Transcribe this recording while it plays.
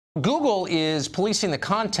Google is policing the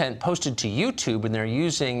content posted to YouTube, and they're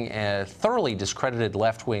using a thoroughly discredited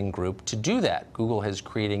left-wing group to do that. Google is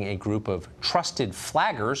creating a group of trusted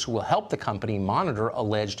flaggers who will help the company monitor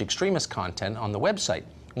alleged extremist content on the website.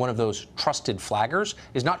 One of those trusted flaggers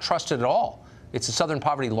is not trusted at all. It's the Southern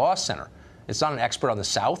Poverty Law Center. It's not an expert on the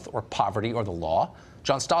South or poverty or the law.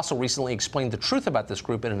 John Stossel recently explained the truth about this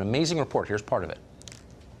group in an amazing report. Here's part of it.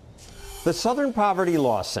 The Southern Poverty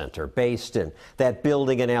Law Center, based in that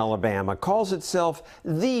building in Alabama, calls itself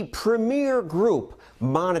the premier group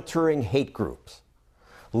monitoring hate groups.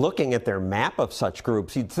 Looking at their map of such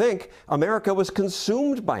groups, you'd think America was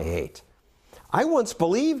consumed by hate. I once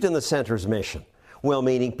believed in the center's mission.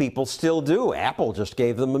 Well-meaning people still do. Apple just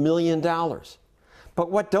gave them $1 million.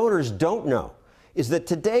 But what donors don't know is that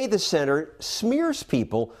today the center smears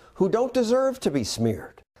people who don't deserve to be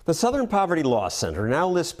smeared. The Southern Poverty Law Center now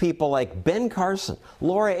lists people like Ben Carson,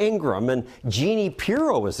 Laura Ingraham, and Jeannie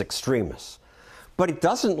Pirro as extremists. But it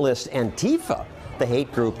doesn't list Antifa, the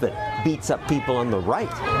hate group that beats up people on the right.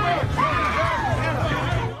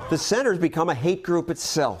 The center's become a hate group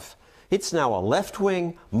itself. It's now a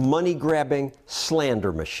left-wing, money-grabbing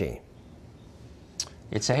slander machine.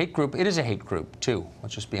 It's a hate group. It is a hate group, too.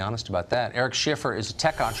 Let's just be honest about that. Eric Schiffer is a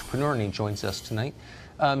tech entrepreneur, and he joins us tonight.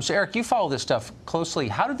 So, Eric, you follow this stuff closely.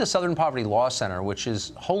 How did the Southern Poverty Law Center, which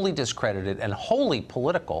is wholly discredited and wholly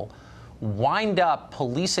political, wind up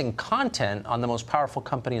policing content on the most powerful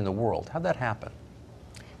company in the world? How'd that happen?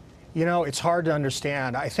 You know, it's hard to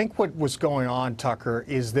understand. I think what was going on, Tucker,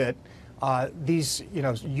 is that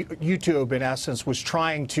YouTube, in essence, was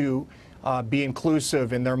trying to be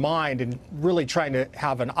inclusive in their mind and really trying to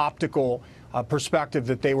have an optical perspective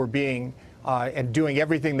that they were being and doing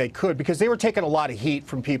everything they could, because they were taking a lot of heat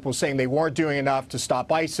from people saying they weren't doing enough to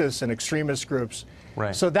stop ISIS and extremist groups.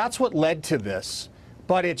 Right. So that's what led to this.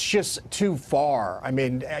 But it's just too far. I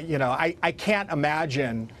mean, I can't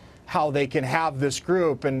imagine how they can have this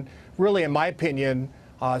group. And really, in my opinion,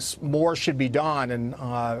 more should be done, and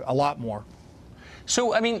a lot more.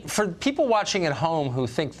 So, I mean, for people watching at home who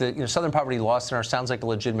think that Southern Poverty Law Center sounds like a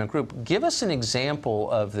legitimate group, give us an example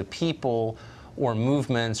of the people or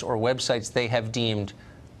movements or websites they have deemed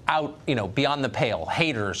out, beyond the pale,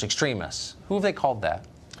 haters, extremists. Who have they called that?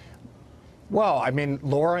 Well, I mean,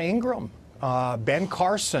 Laura Ingraham, Ben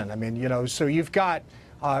Carson. I mean, so you've got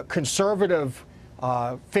conservative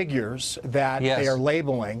figures that they are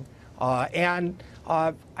labeling, and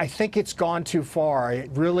I think it's gone too far. It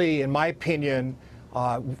really, in my opinion,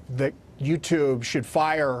 that YouTube should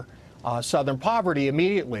fire Southern Poverty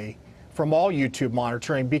immediately from all YouTube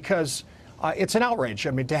monitoring, because it's an outrage. I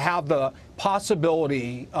mean, to have the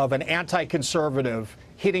possibility of an anti-conservative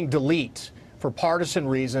hitting delete for partisan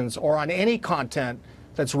reasons or on any content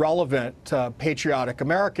that's relevant to patriotic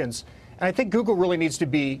Americans. And I think Google really needs to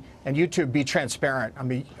be, and YouTube, be transparent. I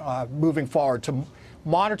mean, moving forward, to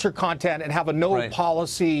monitor content and have a no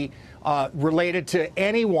policy related to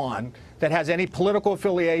anyone that has any political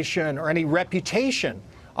affiliation or any reputation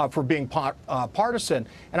for being partisan.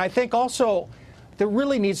 And I think also there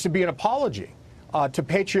really needs to be an apology to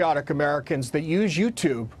patriotic Americans that use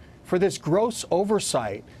YouTube for this gross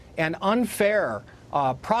oversight and unfair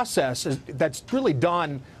process that's really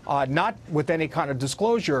done not with any kind of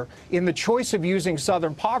disclosure in the choice of using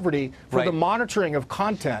Southern Poverty for the monitoring of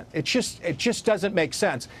content. It just doesn't make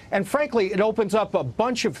sense. And frankly, it opens up a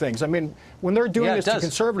bunch of things. I mean, when they're doing this to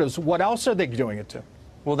conservatives, what else are they doing it to?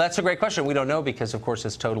 Well, that's a great question. We don't know because, of course,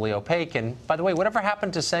 it's totally opaque. And by the way, whatever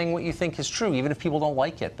happened to saying what you think is true, even if people don't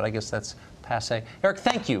like it? But I guess that's passé. Eric,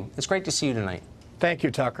 thank you. It's great to see you tonight. Thank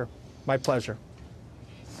you, Tucker. My pleasure.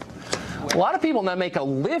 A lot of people now make a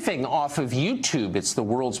living off of YouTube. It's the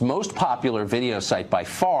world's most popular video site by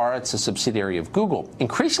far. It's a subsidiary of Google.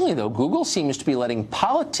 Increasingly, though, Google seems to be letting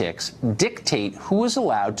politics dictate who is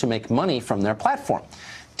allowed to make money from their platform.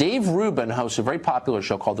 Dave Rubin hosts a very popular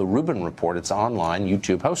show called The Rubin Report. It's online.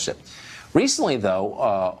 YouTube hosts it. Recently, though,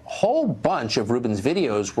 a whole bunch of Rubin's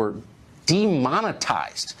videos were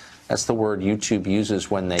demonetized. That's the word YouTube uses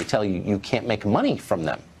when they tell you you can't make money from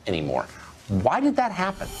them anymore. Why did that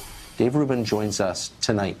happen? Dave Rubin joins us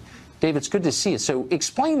tonight. Dave, it's good to see you. So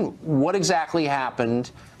explain what exactly happened.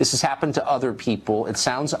 This has happened to other people. It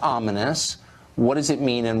sounds ominous. What does it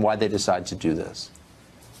mean and why they decide to do this?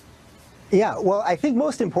 Yeah, well, I think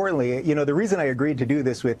most importantly, the reason I agreed to do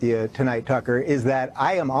this with you tonight, Tucker, is that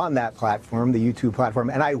I am on that platform, the YouTube platform,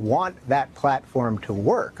 and I want that platform to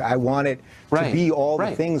work. I want it to be all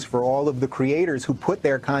the things for all of the creators who put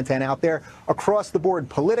their content out there across the board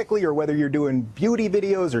politically, or whether you're doing beauty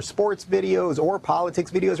videos or sports videos or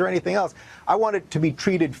politics videos or anything else. I want it to be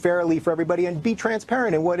treated fairly for everybody and be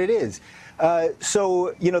transparent in what it is.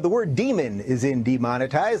 So, you know, the word demon is in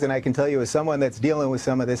demonetized, and I can tell you as someone that's dealing with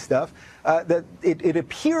some of this stuff, that it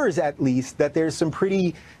appears at least that there's some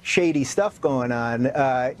pretty shady stuff going on.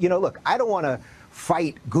 You know, look, I don't want to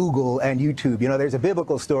fight Google and YouTube. You know, there's a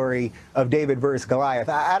biblical story of David versus Goliath.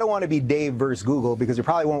 I don't want to be Dave versus Google because it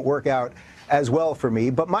probably won't work out as well for me.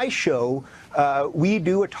 But my show, we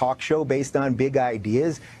do a talk show based on big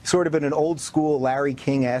ideas, sort of in an old school Larry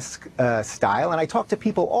King-esque style. And I talk to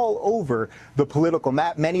people all over the political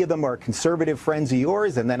map. Many of them are conservative friends of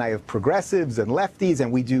yours. And then I have progressives and lefties.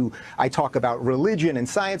 And I talk about religion and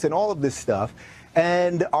science and all of this stuff.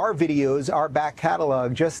 And our videos, our back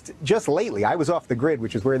catalog, just lately, I was off the grid,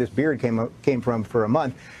 which is where this beard came from for a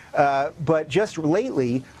month. But just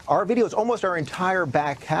lately, our videos, almost our entire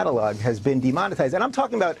back catalog has been demonetized. And I'm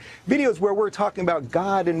talking about videos where we're talking about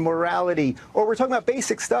God and morality, or we're talking about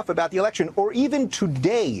basic stuff about the election, or even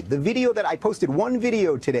today, the video that I posted, one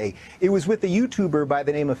video today, it was with a YouTuber by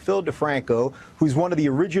the name of Phil DeFranco, who's one of the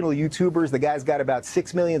original YouTubers. The guy's got about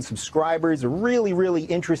 6 million subscribers, a really, really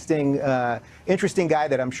interesting guy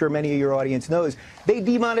that I'm sure many of your audience knows. They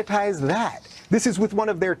demonetized that. This is with one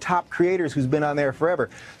of their top creators who's been on there forever.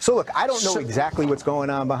 So look, I don't know exactly what's going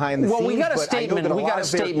on behind the scenes, we got a but statement. I know that a lot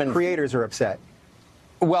of their creators are upset.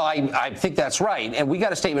 Well, I think that's right. And we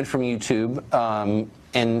got a statement from YouTube,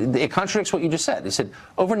 and it contradicts what you just said. It said,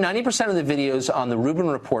 over 90% of the videos on the Rubin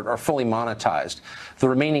Report are fully monetized. The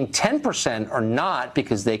remaining 10% are not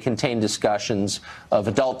because they contain discussions of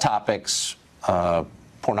adult topics,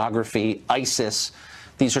 pornography, ISIS.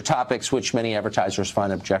 These are topics which many advertisers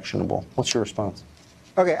find objectionable. What's your response?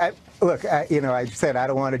 Okay, look, you know, I said I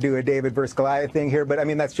don't want to do a David versus Goliath thing here, but I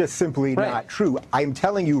mean, that's just simply not true. I'm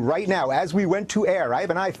telling you right now, as we went to air, I have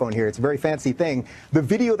an iPhone here, it's a very fancy thing, the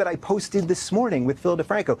video that I posted this morning with Phil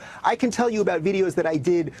DeFranco, I can tell you about videos that I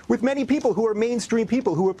did with many people who are mainstream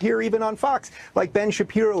people who appear even on Fox, like Ben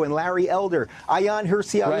Shapiro and Larry Elder, Ayaan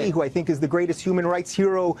Hirsi Ali, who I think is the greatest human rights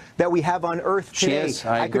hero that we have on earth today. She is,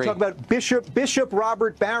 I agree. could talk about Bishop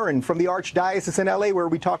Robert Barron from the Archdiocese in LA, where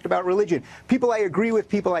we talked about religion. People I agree with,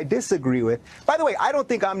 people I disagree with. By the way, I don't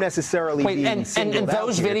think I'm necessarily being singled out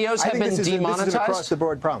those here. videos have been demonetized? This is an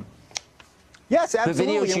across-the-board problem. Yes, absolutely.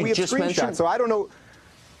 The videos and we you have just screenshots, mentioned? so I don't know.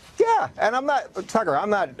 Yeah, and I'm not, Tucker, I'm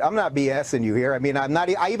not BSing you here. I mean,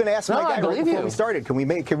 I even asked my guy right before we started, can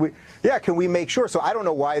we make sure? So I don't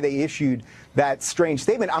know why they issued that strange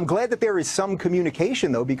statement. I'm glad that there is some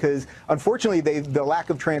communication, though, because unfortunately, the lack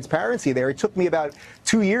of transparency there, it took me about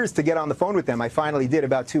 2 years to get on the phone with them. I finally did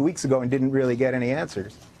about 2 weeks ago and didn't really get any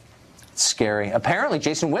answers. Scary. Apparently,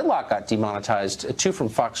 Jason Whitlock got demonetized, too, from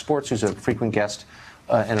Fox Sports, who's a frequent guest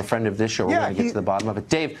and a friend of this show. We're going to get to the bottom of it.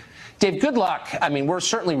 Dave, good luck. I mean, we're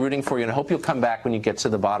certainly rooting for you, and I hope you'll come back when you get to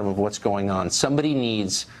the bottom of what's going on. Somebody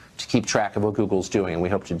needs to keep track of what Google's doing, and we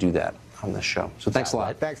hope to do that on this show. So thanks a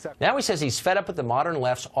lot. Thanks. Now he says he's fed up with the modern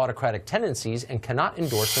left's autocratic tendencies and cannot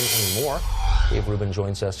endorse them anymore. Dave Rubin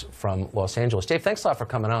joins us from Los Angeles. Dave, thanks a lot for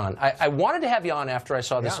coming on. I wanted to have you on after I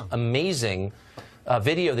saw this amazing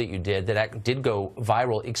video that you did that did go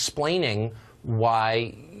viral, explaining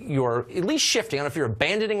why you're at least shifting. I don't know if you're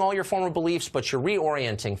abandoning all your former beliefs, but you're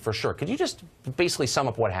reorienting for sure. Could you just basically sum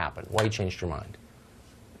up what happened, why you changed your mind?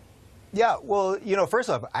 Yeah, well, you know, first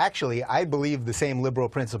off, actually, I believe the same liberal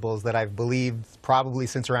principles that I've believed probably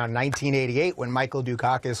since around 1988 when Michael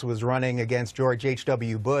Dukakis was running against George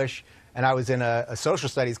H.W. Bush, and I was in a social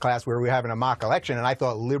studies class where we were having a mock election, and I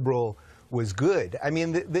thought liberal was good. I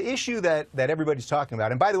mean, the issue that everybody's talking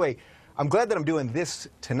about, and by the way, I'm glad that I'm doing this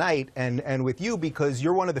tonight and with you because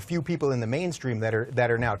you're one of the few people in the mainstream that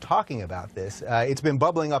are now talking about this. It's been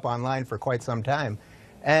bubbling up online for quite some time,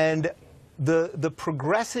 and the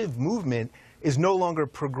progressive movement is no longer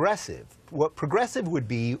progressive. What progressive would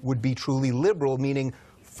be truly liberal, meaning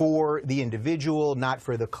for the individual, not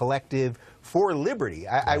for the collective, for liberty.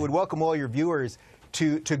 I would welcome all your viewers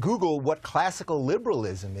to Google what classical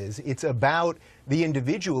liberalism is. It's about the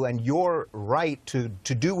individual and your right to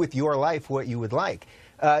do with your life what you would like.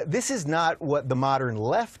 This is not what the modern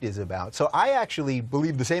left is about. So I actually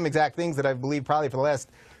believe the same exact things that I've believed probably for the last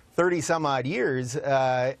 30-some-odd years,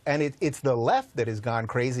 and it's the left that has gone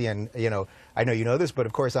crazy. And, you know, I know you know this, but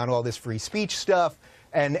of course on all this free speech stuff,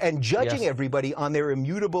 and judging everybody on their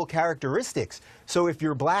immutable characteristics. So if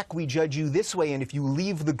you're black, we judge you this way, and if you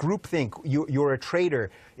leave the groupthink, you're a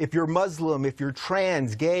traitor. If you're Muslim, if you're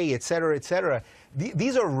trans, gay, et cetera,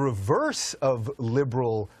 these are reverse of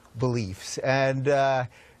liberal beliefs. And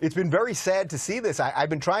it's been very sad to see this. I've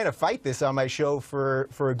been trying to fight this on my show for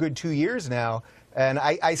a good 2 years now, and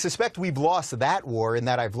I suspect we've lost that war in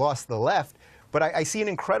that I've lost the left, but I see an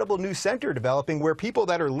incredible new center developing where people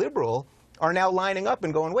that are liberal are now lining up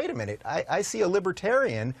and going, wait a minute, I see a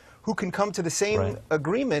libertarian who can come to the same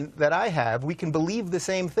agreement that I have. We can believe the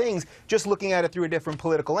same things, just looking at it through a different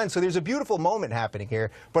political lens. So there's a beautiful moment happening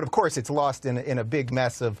here, but of course it's lost in a big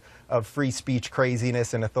mess of free speech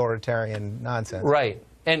craziness and authoritarian nonsense. Right.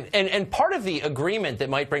 And part of the agreement that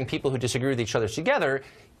might bring people who disagree with each other together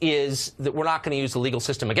is that we're not going to use the legal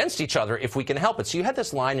system against each other if we can help it. So you had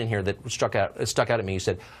this line in here that stuck out at me. You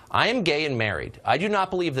said, I am gay and married. I do not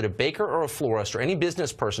believe that a baker or a florist or any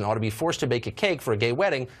business person ought to be forced to bake a cake for a gay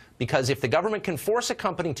wedding, because if the government can force a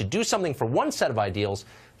company to do something for one set of ideals,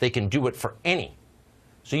 they can do it for any.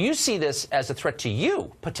 So you see this as a threat to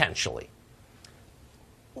you, potentially.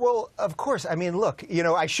 Well, of course. I mean, look,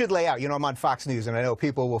 I should lay out, I'm on Fox News, and I know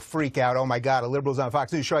people will freak out, oh my God, a liberal's on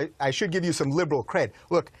Fox News. So I should give you some liberal cred.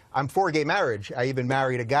 Look, I'm for gay marriage. I even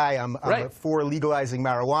married a guy. I'm for legalizing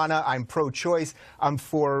marijuana. I'm pro-choice. I'm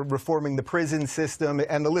for reforming the prison system,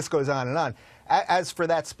 and the list goes on and on. As for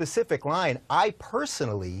that specific line, I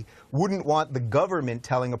personally wouldn't want the government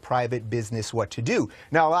telling a private business what to do.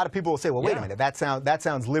 Now, a lot of people will say, well, wait a minute, that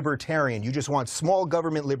sounds libertarian. You just want small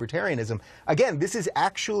government libertarianism. Again, this is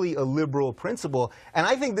actually a liberal principle, and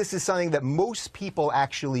I think this is something that most people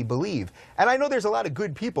actually believe. And I know there's a lot of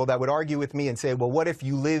good people that would argue with me and say, well, what if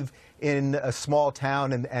you live in a small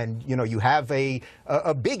town and you have a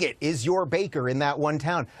bigot is your baker in that one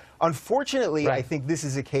town? Unfortunately, I think this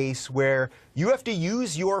is a case where you have to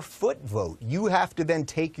use your foot vote. You have to then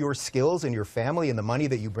take your skills and your family and the money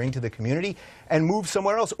that you bring to the community and move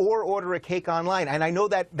somewhere else or order a cake online. And I know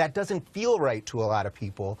that doesn't feel right to a lot of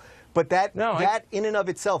people, but that in and of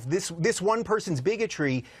itself, this one person's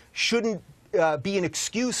bigotry shouldn't be an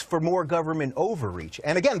excuse for more government overreach.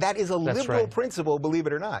 And again, that is a liberal principle, believe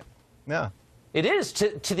it or not. Yeah. It is,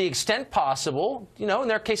 to the extent possible, and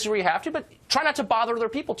there are cases where you have to, but try not to bother other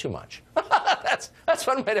people too much. That's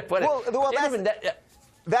one way to put it. Well,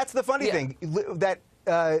 that's the funny thing, that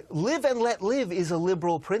live and let live is a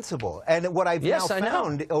liberal principle. And what I've now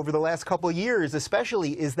found over the last couple of years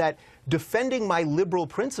especially is that defending my liberal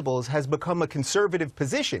principles has become a conservative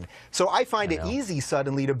position. So I find it easy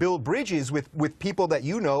suddenly to build bridges with people that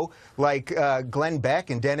like Glenn Beck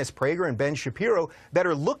and Dennis Prager and Ben Shapiro, that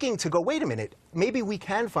are looking to go, wait a minute, maybe we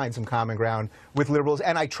can find some common ground with liberals.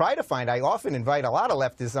 And I often invite a lot of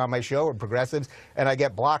leftists on my show, or progressives, and I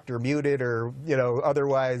get blocked or muted or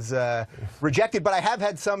otherwise rejected. But I have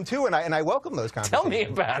had some too, and I welcome those conversations. Tell me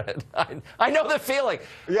about it. I know the feeling.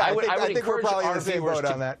 Yeah, I think we're probably in the same boat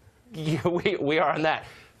on that. Yeah, we are on that.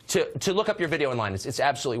 To look up your video online. It's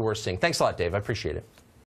absolutely worth seeing. Thanks a lot, Dave. I appreciate it.